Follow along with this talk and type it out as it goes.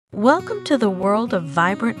Welcome to the world of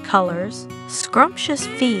vibrant colors, scrumptious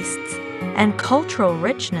feasts, and cultural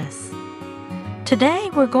richness. Today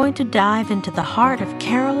we're going to dive into the heart of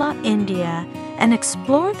Kerala, India, and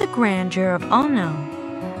explore the grandeur of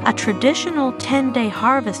Onam, a traditional 10-day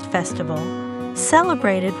harvest festival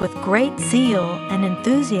celebrated with great zeal and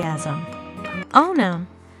enthusiasm. Onam,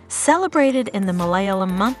 celebrated in the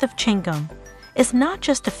Malayalam month of Chingam, is not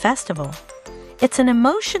just a festival. It's an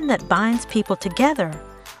emotion that binds people together,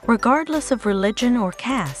 regardless of religion or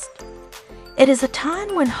caste. It is a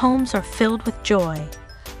time when homes are filled with joy,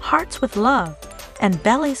 hearts with love, and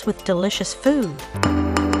bellies with delicious food.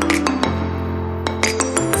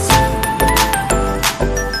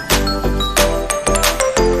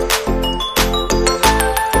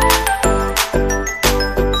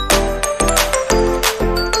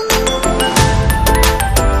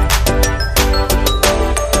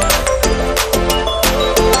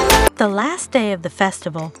 The last day of the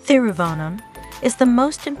festival, Onam, is the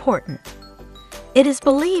most important. It is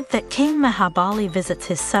believed that King Mahabali visits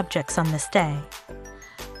his subjects on this day.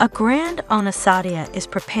 A grand Onasadya is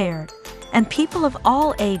prepared, and people of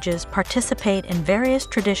all ages participate in various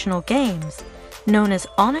traditional games, known as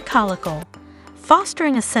Onakalikal,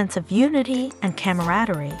 fostering a sense of unity and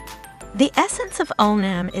camaraderie. The essence of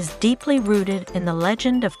Onam is deeply rooted in the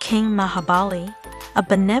legend of King Mahabali, a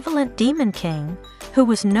benevolent demon king who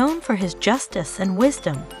was known for his justice and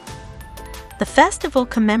wisdom. The festival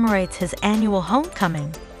commemorates his annual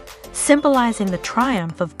homecoming, symbolizing the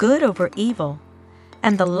triumph of good over evil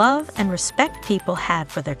and the love and respect people had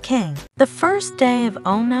for their king. The first day of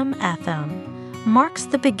Onam Atham marks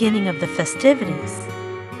the beginning of the festivities.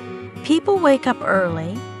 People wake up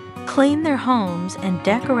early, clean their homes, and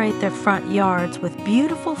decorate their front yards with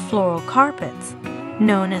beautiful floral carpets,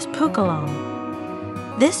 known as pukalam.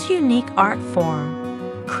 This unique art form,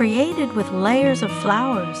 created with layers of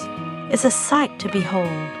flowers, is a sight to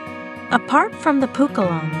behold. Apart from the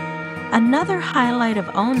pukalam, another highlight of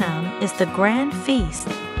Onam is the grand feast,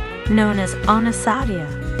 known as Onasadya.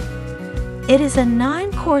 It is a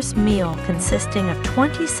 9-course meal consisting of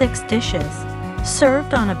 26 dishes,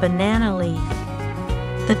 served on a banana leaf.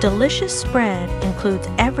 The delicious spread includes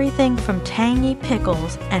everything from tangy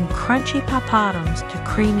pickles and crunchy papadums to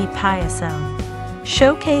creamy payasam,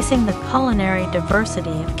 showcasing the culinary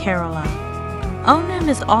diversity of Kerala. Onam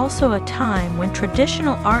is also a time when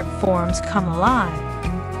traditional art forms come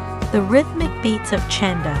alive. The rhythmic beats of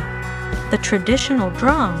chenda, the traditional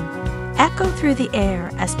drum, echo through the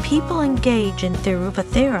air as people engage in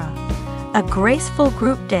Thiruvathira, a graceful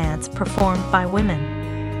group dance performed by women.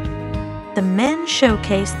 The men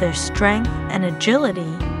showcase their strength and agility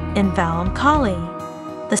in Valam Kali,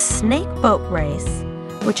 the snake boat race,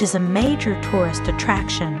 which is a major tourist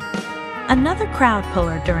attraction. Another crowd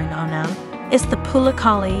puller during Onam is the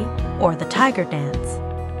Pulakali, or the tiger dance.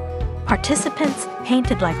 Participants,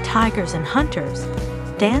 painted like tigers and hunters,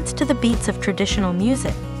 dance to the beats of traditional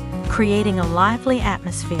music, creating a lively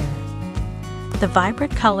atmosphere. The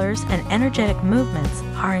vibrant colors and energetic movements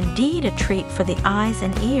are indeed a treat for the eyes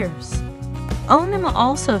and ears. Onam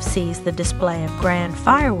also sees the display of grand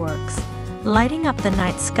fireworks, lighting up the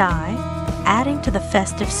night sky, adding to the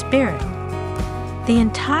festive spirit. The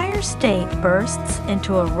entire state bursts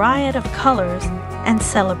into a riot of colors and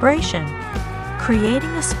celebration, creating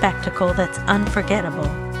a spectacle that's unforgettable.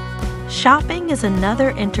 Shopping is another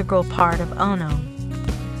integral part of Onam.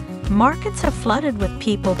 Markets are flooded with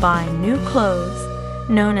people buying new clothes,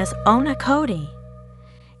 known as Onakoti.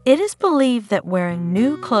 It is believed that wearing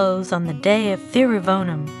new clothes on the day of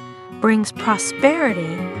Thiruvonam brings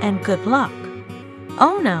prosperity and good luck.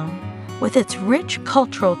 Onam, with its rich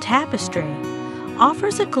cultural tapestry,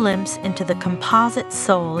 offers a glimpse into the composite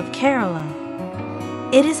soul of Kerala.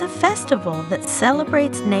 It is a festival that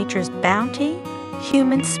celebrates nature's bounty,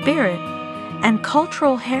 human spirit, and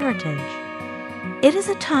cultural heritage. It is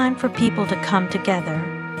a time for people to come together,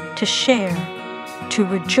 to share, to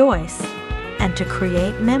rejoice, and to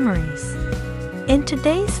create memories. In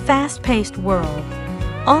today's fast-paced world,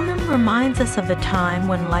 Onam reminds us of a time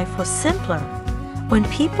when life was simpler, when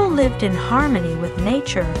people lived in harmony with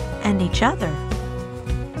nature and each other.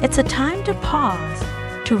 It's a time to pause,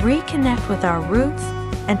 to reconnect with our roots,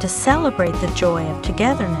 and to celebrate the joy of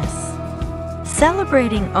togetherness.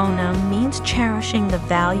 Celebrating Onam means cherishing the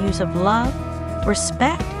values of love,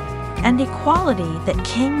 respect, and equality that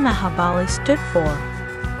King Mahabali stood for.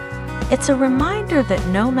 It's a reminder that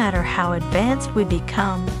no matter how advanced we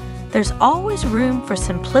become, there's always room for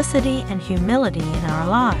simplicity and humility in our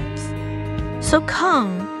lives. So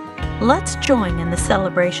come, let's join in the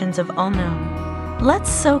celebrations of Onam.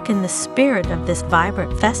 Let's soak in the spirit of this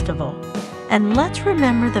vibrant festival and let's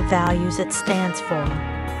remember the values it stands for.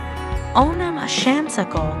 Onam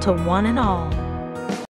Ashamsakal to one and all.